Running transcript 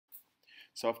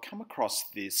So I've come across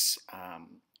this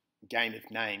game of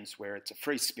names where it's a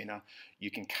free spinner. You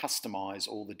can customize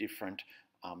all the different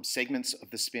segments of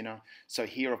the spinner. So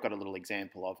here I've got a little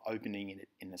example of opening it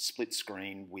in a split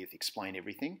screen with explain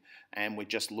everything, and we're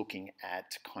just looking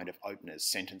at kind of openers,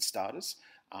 sentence starters.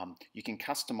 You can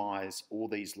customize all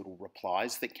these little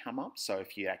replies that come up. So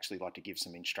if you actually like to give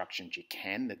some instructions, you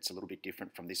can. That's a little bit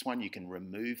different from this one. You can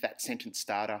remove that sentence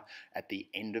starter at the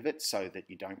end of it so that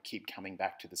you don't keep coming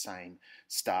back to the same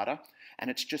starter. And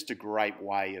it's just a great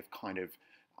way of kind of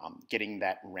getting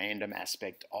that random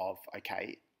aspect of,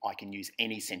 okay, I can use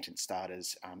any sentence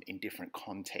starters in different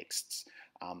contexts.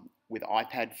 With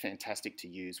iPad, fantastic to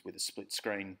use with a split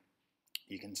screen.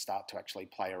 You can start to actually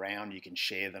play around. You can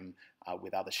share them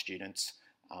with other students,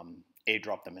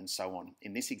 airdrop them, and so on.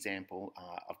 In this example,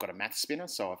 I've got a math spinner,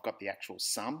 so I've got the actual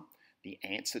sum, the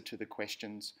answer to the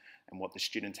questions, and what the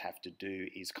students have to do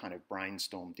is kind of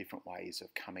brainstorm different ways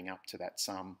of coming up to that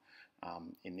sum.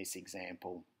 In this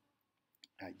example,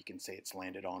 you can see it's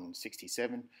landed on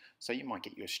 67. So you might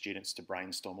get your students to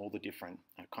brainstorm all the different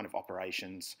kind of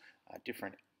operations,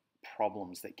 different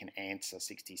problems that can answer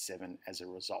 67 as a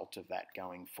result of that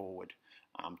going forward.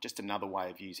 Just another way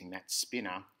of using that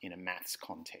spinner in a maths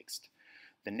context.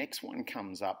 The next one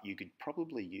comes up, you could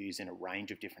probably use in a range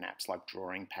of different apps like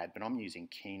Drawing Pad, but I'm using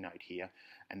Keynote here,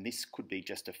 and this could be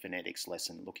just a phonetics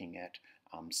lesson looking at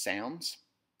sounds,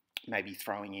 maybe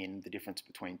throwing in the difference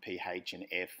between PH and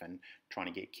F and trying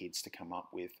to get kids to come up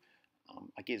with,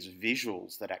 I guess,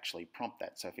 visuals that actually prompt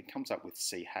that. So if it comes up with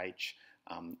CH,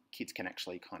 kids can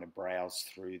actually kind of browse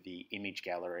through the image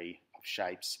gallery of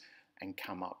shapes and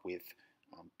come up with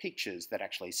pictures that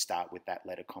actually start with that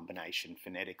letter combination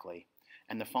phonetically.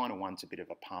 And the final one's a bit of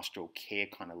a pastoral care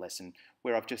kind of lesson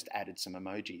where I've just added some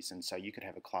emojis. And so you could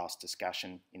have a class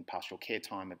discussion in pastoral care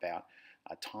time about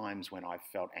times when I've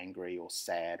felt angry or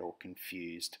sad or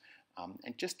confused,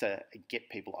 and just to get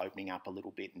people opening up a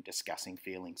little bit and discussing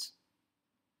feelings.